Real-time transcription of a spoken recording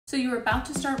So you're about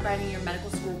to start writing your medical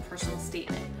school personal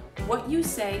statement. What you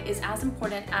say is as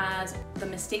important as the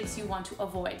mistakes you want to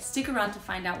avoid. Stick around to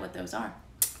find out what those are.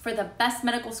 For the best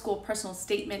medical school personal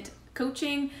statement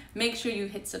coaching, make sure you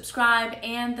hit subscribe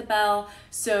and the bell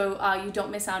so you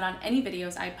don't miss out on any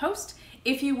videos I post.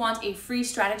 If you want a free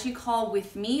strategy call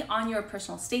with me on your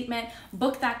personal statement,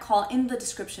 book that call in the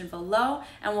description below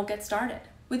and we'll get started.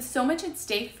 With so much at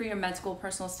stake for your med school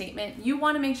personal statement, you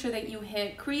want to make sure that you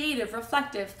hit creative,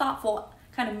 reflective, thoughtful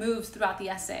kind of moves throughout the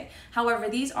essay. However,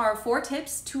 these are 4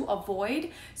 tips to avoid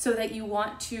so that you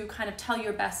want to kind of tell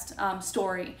your best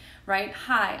story, right?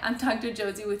 Hi, I'm Dr.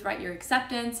 Josie with Write Your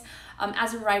Acceptance.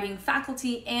 As a writing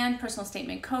faculty and personal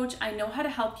statement coach, I know how to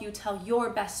help you tell your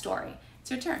best story. It's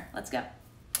your turn. Let's go.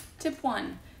 Tip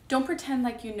 1. Don't pretend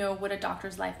like you know what a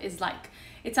doctor's life is like.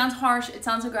 It sounds harsh, it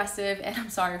sounds aggressive, and I'm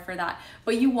sorry for that.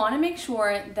 But you want to make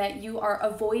sure that you are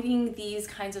avoiding these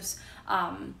kinds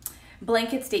of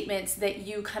blanket statements, that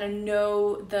you kind of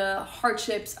know the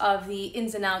hardships of the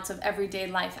ins and outs of everyday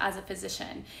life as a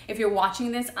physician. If you're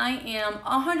watching this, I am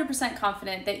 100%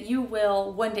 confident that you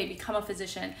will one day become a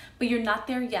physician, but you're not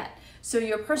there yet. So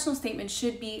your personal statement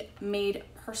should be made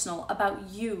personal, about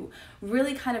you.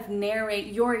 Really kind of narrate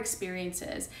your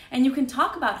experiences. And you can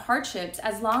talk about hardships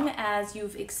as long as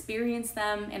you've experienced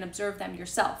them and observed them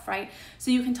yourself, right?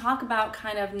 So you can talk about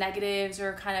kind of negatives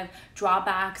or kind of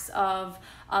drawbacks of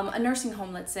a nursing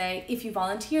home, let's say, if you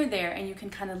volunteer there, and you can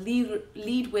kind of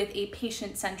lead with a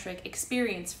patient-centric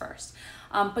experience first.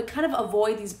 But kind of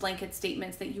avoid these blanket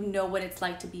statements that you know what it's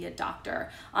like to be a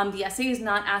doctor. The essay is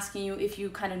not asking you if you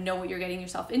kind of know what you're getting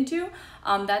yourself into.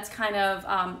 That's kind of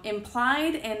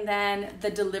implied, and then the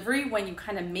delivery, when you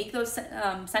kind of make those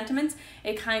sentiments,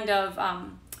 it kind of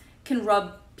can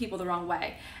rub people the wrong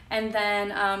way. And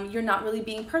then you're not really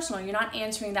being personal. You're not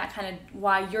answering that kind of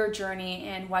why your journey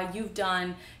and why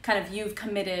you've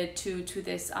committed to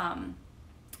this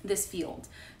this field.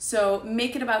 So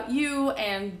make it about you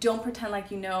and don't pretend like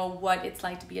you know what it's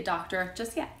like to be a doctor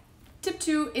just yet. Tip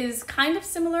 2 is kind of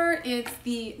similar. It's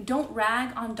the don't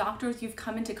rag on doctors you've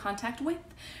come into contact with.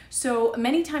 So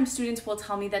many times students will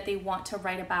tell me that they want to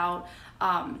write about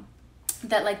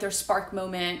that like their spark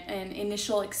moment and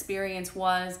initial experience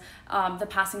was the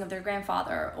passing of their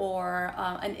grandfather or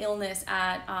an illness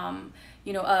at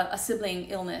a sibling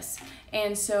illness.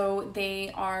 And so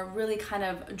they are really kind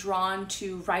of drawn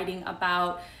to writing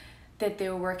about that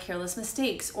there were careless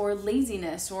mistakes or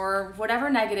laziness or whatever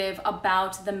negative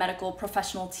about the medical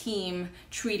professional team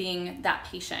treating that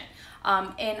patient.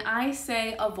 And I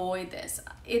say avoid this.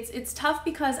 It's tough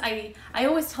because I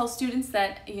always tell students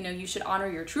that you should honor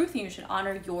your truth and you should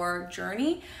honor your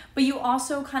journey, but you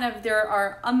also there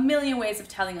are a million ways of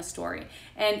telling a story.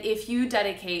 And if you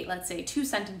dedicate, let's say, 2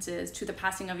 sentences to the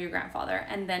passing of your grandfather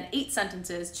and then 8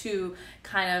 sentences to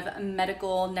kind of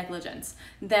medical negligence,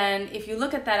 then if you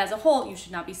look at that as a whole, you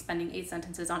should not be spending 8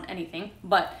 sentences on anything.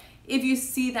 But if you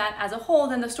see that as a whole,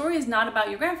 then the story is not about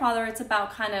your grandfather, it's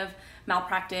about kind of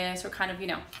malpractice or kind of,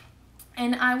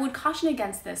 And I would caution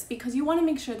against this because you want to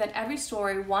make sure that every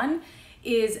story, one,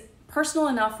 is personal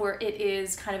enough where it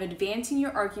is kind of advancing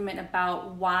your argument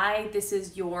about why this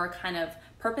is your kind of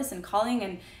purpose and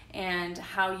calling and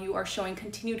how you are showing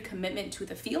continued commitment to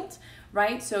the field,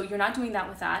 right? So you're not doing that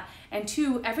with that. And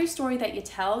 2, every story that you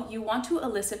tell, you want to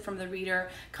elicit from the reader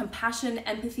compassion,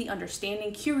 empathy,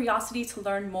 understanding, curiosity to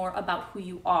learn more about who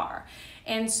you are.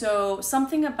 And so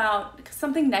something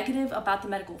negative about the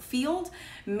medical field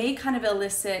may kind of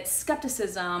elicit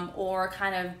skepticism or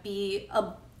kind of be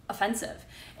offensive.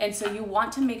 And so you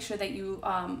want to make sure that you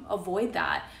avoid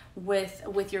that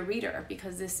with your reader,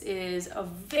 because this is a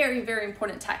very, very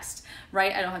important text,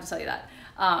 right? I don't have to tell you that.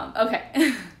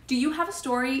 Okay. Do you have a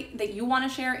story that you want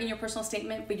to share in your personal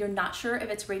statement, but you're not sure if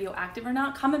it's radioactive or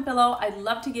not? Comment below. I'd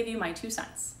love to give you my 2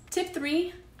 cents. Tip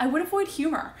 3, I would avoid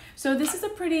humor. So this is a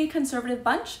pretty conservative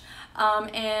bunch.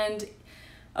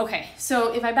 Okay,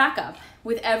 so if I back up,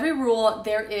 with every rule,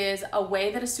 there is a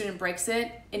way that a student breaks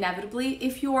it inevitably.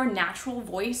 If your natural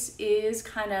voice is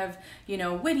kind of,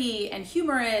 witty and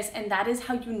humorous, and that is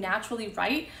how you naturally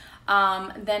write,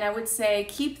 then I would say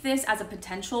keep this as a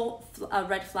potential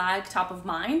red flag top of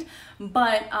mind,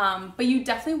 but you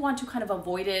definitely want to kind of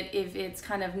avoid it if it's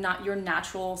kind of not your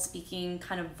natural speaking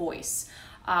kind of voice.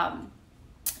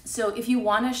 So if you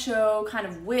want to show kind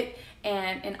of wit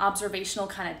and an observational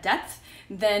kind of depth,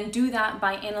 then do that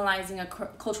by analyzing a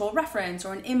cultural reference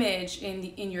or an image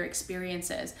in your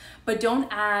experiences. But don't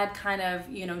add kind of,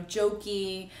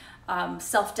 jokey,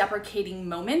 self-deprecating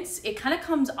moments. It kind of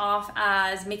comes off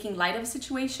as making light of a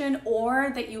situation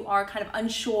or that you are kind of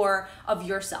unsure of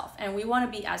yourself. And we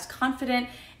want to be as confident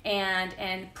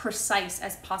and precise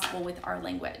as possible with our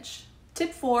language.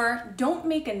 Tip 4, don't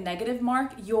make a negative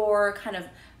mark your kind of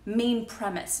main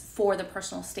premise for the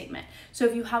personal statement. So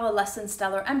if you have a less than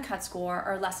stellar MCAT score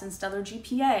or less than stellar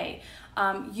GPA,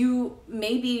 you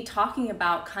may be talking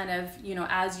about kind of,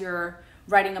 as you're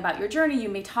writing about your journey, you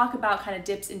may talk about kind of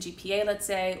dips in GPA, let's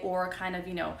say, or kind of,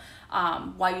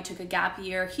 why you took a gap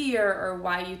year here, or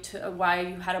why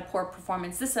you had a poor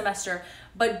performance this semester.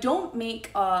 But don't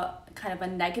make a kind of a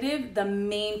negative the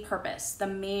main purpose, the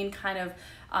main kind of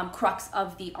crux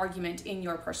of the argument in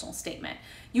your personal statement.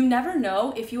 You never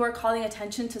know if you are calling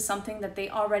attention to something that they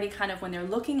already kind of, when they're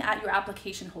looking at your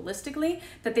application holistically,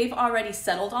 that they've already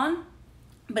settled on.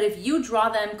 But if you draw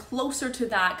them closer to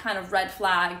that kind of red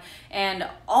flag, and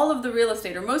all of the real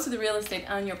estate or most of the real estate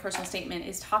on your personal statement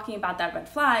is talking about that red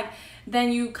flag,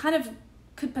 then you kind of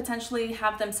could potentially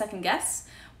have them second guess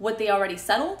what they already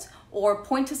settled, or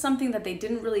point to something that they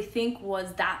didn't really think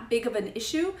was that big of an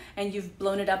issue and you've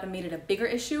blown it up and made it a bigger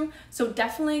issue. So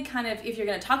definitely kind of, if you're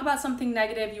going to talk about something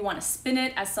negative, you want to spin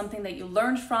it as something that you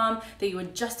learned from, that you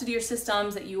adjusted your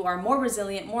systems, that you are more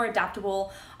resilient, more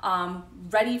adaptable,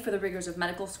 ready for the rigors of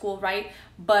medical school, right?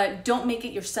 But don't make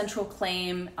it your central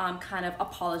claim kind of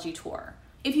apology tour.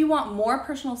 If you want more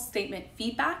personal statement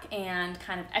feedback and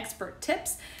kind of expert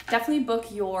tips, definitely book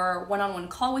your one-on-one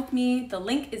call with me. The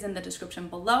link is in the description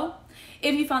below.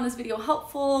 If you found this video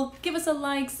helpful, give us a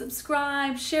like,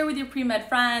 subscribe, share with your pre-med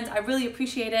friends. I really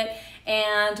appreciate it,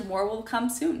 and more will come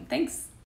soon. Thanks.